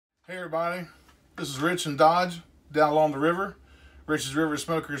Hey everybody, this is Rich in Dodge, down along the river. Rich's River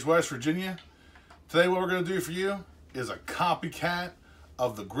Smokers, West Virginia. Today what we're going to do for you is a copycat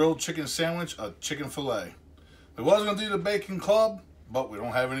of the grilled chicken sandwich, a chicken fillet. We was going to do the bacon club, but we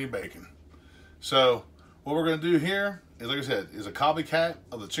don't have any bacon. So what we're going to do here is, like I said, is a copycat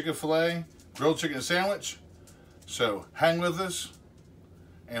of the chicken fillet, grilled chicken sandwich. So hang with us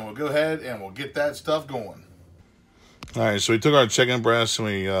and we'll go ahead and we'll get that stuff going. All right, so we took our chicken breasts and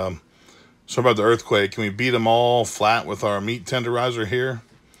we, sorry about the earthquake, and we beat them all flat with our meat tenderizer here.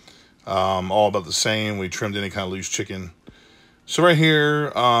 All about the same. We trimmed any kind of loose chicken. So right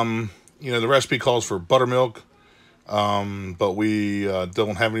here, you know, the recipe calls for buttermilk, but we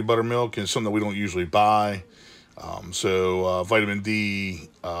don't have any buttermilk, and it's something that we don't usually buy. So vitamin D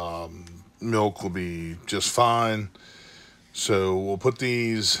milk will be just fine. So we'll put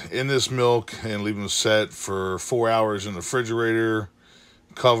these in this milk and leave them set for 4 hours in the refrigerator.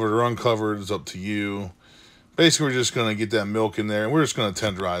 Covered or uncovered is up to you. Basically, we're just going to get that milk in there, and we're just going to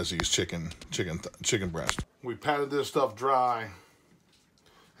tenderize these chicken breast. We patted this stuff dry,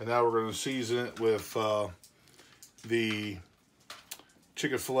 and now we're going to season it with the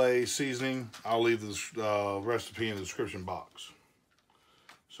chicken fillet seasoning. I'll leave this recipe in the description box.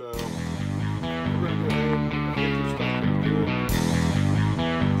 So we're going to go ahead and get this stuff pretty good.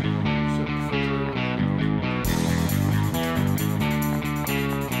 Set the refrigerator.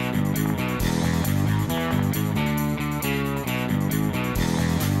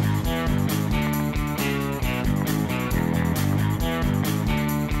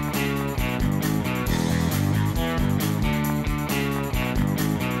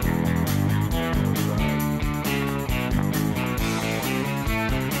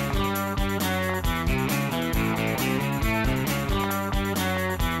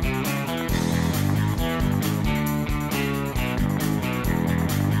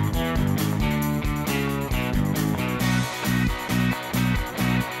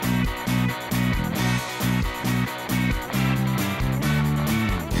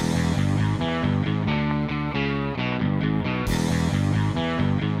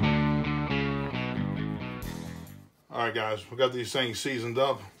 All right, guys, we got these things seasoned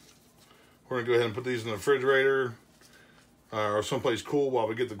up. We're gonna go ahead and put these in the refrigerator or someplace cool while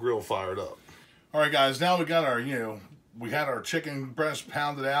we get the grill fired up. All right, guys, now we got our, we had our chicken breast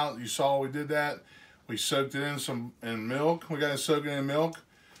pounded out. You saw we did that. We soaked it in milk. We got it soaking in milk.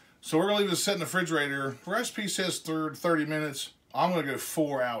 So we're gonna leave this set in the refrigerator. The recipe says 30 minutes. I'm gonna go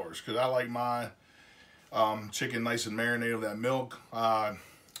 4 hours because I like my chicken nice and marinated with that milk.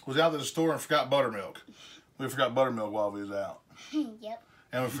 Was out to the store and forgot buttermilk. We forgot buttermilk while we was out. Yep.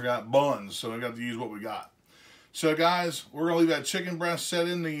 And we forgot buns, so we got to use what we got. So guys, we're gonna leave that chicken breast set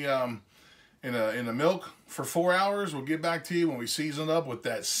in the milk for 4 hours. We'll get back to you when we season it up with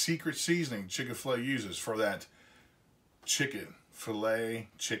that secret seasoning chicken fillet uses for that chicken fillet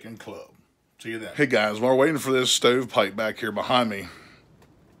chicken club. See you then. Hey guys, while we're waiting for this stovepipe back here behind me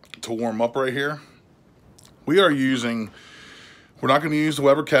to warm up right here, we're not going to use the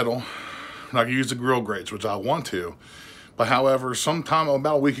Weber kettle. I'm not going to use the grill grates, which I want to. But however, sometime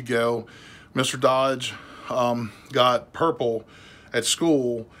about a week ago, Mr. Dodge got purple at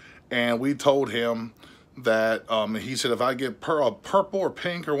school, and we told him that, he said if I get a purple or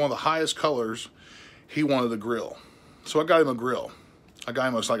pink or one of the highest colors, he wanted a grill. So I got him a grill. I got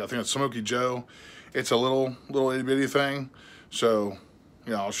him, I think it's Smoky Joe. It's a little itty bitty thing. So,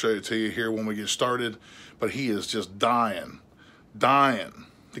 I'll show it to you here when we get started. But he is just dying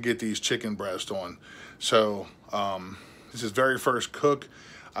to get these chicken breasts on. So this is his very first cook.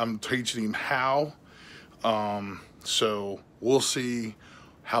 I'm teaching him how. So we'll see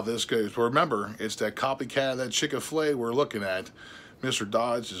how this goes. But remember, it's that copycat of that chicken fillet we're looking at. Mr.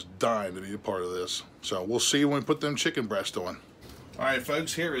 Dodge is dying to be a part of this. So we'll see when we put them chicken breasts on. All right,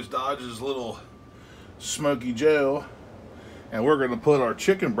 folks, here is Dodge's little Smoky Joe. And we're gonna put our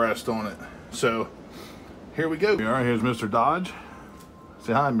chicken breast on it. So here we go. All right, here's Mr. Dodge.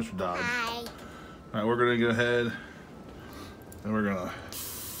 Say hi, Mr. Dodge. Hi. All right, we're gonna go ahead and we're gonna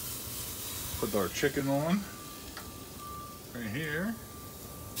put our chicken on right here.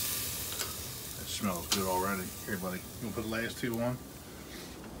 It smells good already. Here, buddy, you wanna put the last two on?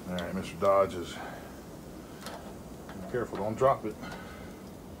 All right, Mr. Dodge is, be careful, don't drop it.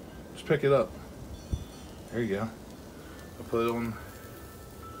 Just pick it up. There you go. I'll put it on.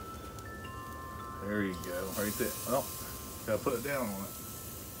 There you go, right there. Well, gotta put it down on it.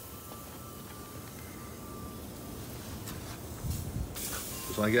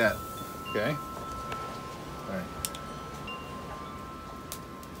 Just like that, okay? All right.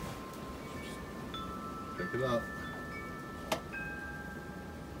 Pick it up.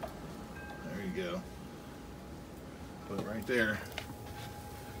 you go. Put it right there.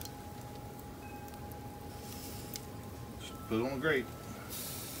 Just put it on the grate.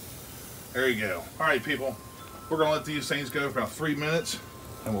 There you go. All right, people. We're gonna let these things go for about 3 minutes,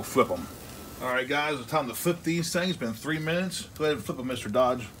 and we'll flip them. All right, guys, it's time to flip these things. It's been 3 minutes. Go ahead and flip them, Mr.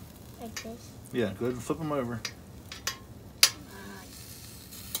 Dodge. Like this? Yeah, go ahead and flip them over.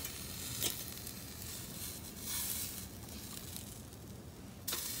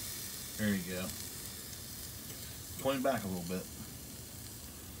 There you go. Point back a little bit.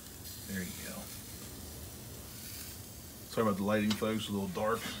 There you go. Sorry about the lighting, folks. A little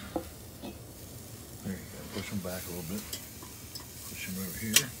dark. There you go. Push them back a little bit. Push them over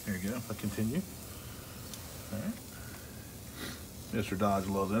here. There you go. I'll continue. All right. Mr. Dodge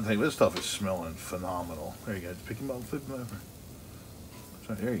loves it. I think this stuff is smelling phenomenal. There you go. Just pick him up and flip him over.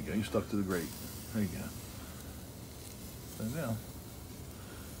 Right, there you go. You stuck to the grate. There you go. Put it down.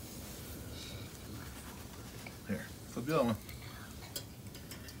 There. Flip the other one.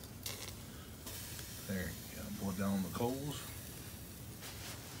 There you go. Pull it down on the coals.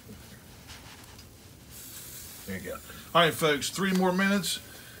 There you go. All right, folks. 3 more minutes,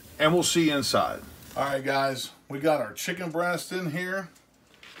 and we'll see you inside. All right, guys. We got our chicken breast in here.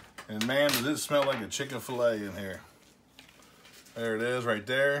 And, man, does it smell like a chicken fillet in here. There it is right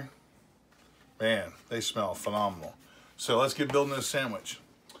there. Man, they smell phenomenal. So let's get building this sandwich.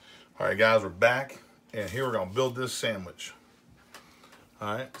 All right, guys, we're back. And here we're going to build this sandwich.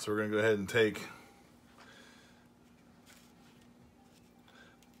 All right, so we're going to go ahead and take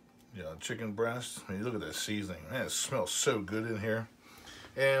chicken breast. I mean, look at that seasoning. Man, it smells so good in here.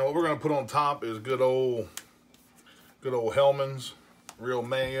 And what we're going to put on top is good old Hellmann's real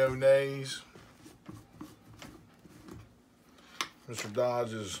mayonnaise. Mr.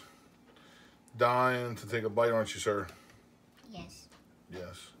 Dodge is dying to take a bite, aren't you, sir? Yes.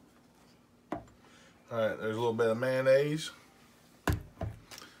 Yes. All right, there's a little bit of mayonnaise.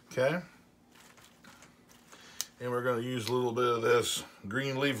 Okay. And we're going to use a little bit of this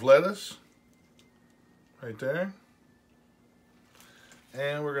green leaf lettuce right there.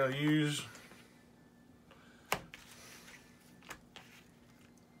 And we're going to use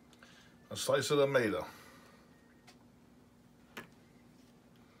a slice of tomato.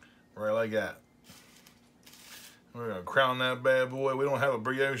 Right like that. We're going to crown that bad boy. We don't have a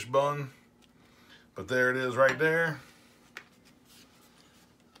brioche bun, but there it is right there.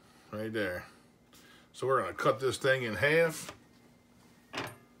 Right there. So we're going to cut this thing in half.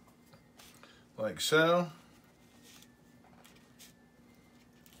 Like so.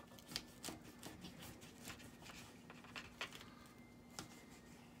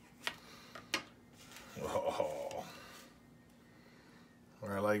 Oh.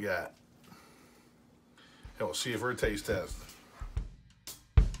 Right like that. And we'll see if we're a taste test.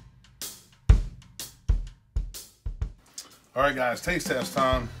 All right, guys, taste test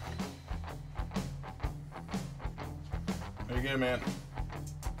time. There you go, man.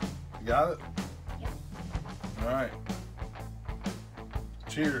 You got it? Yep. All right.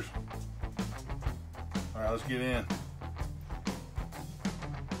 Cheers. All right, let's get in.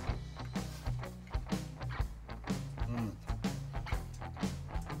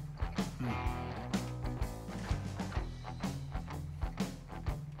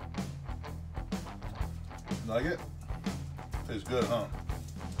 Like it? Tastes good, huh?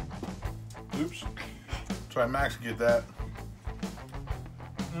 Oops. Try Max to get that.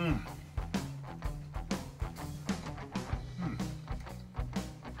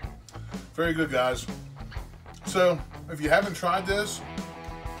 Very good, guys. So, if you haven't tried this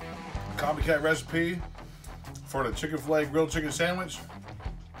Copycat recipe for the chicken fillet grilled chicken sandwich,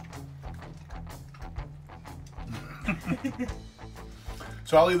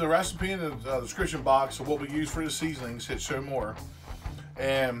 so I'll leave the recipe in the description box of what we use for the seasonings. Hit show more.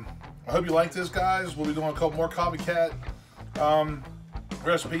 And I hope you like this, guys. We'll be doing a couple more Copycat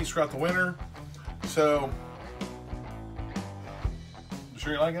recipes throughout the winter. So, you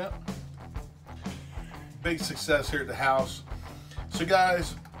sure you like that? Big success here at the house. So,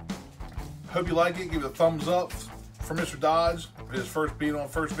 guys, hope you like it. Give it a thumbs up for Mr. Dodge for his first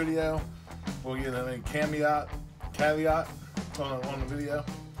video. We'll get a caveat on the video.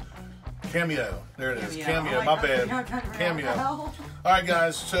 Cameo. There it is. Cameo. My bad. Cameo. All right,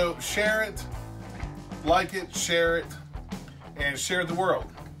 guys. So share it, like it, share it, and share it the world.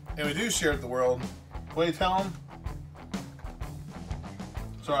 And we do share it the world. What do you tell them?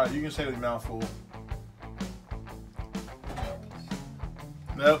 It's all right. You can say it with your mouth full.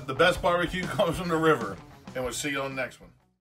 No, the best barbecue comes from the river. And we'll see you on the next one.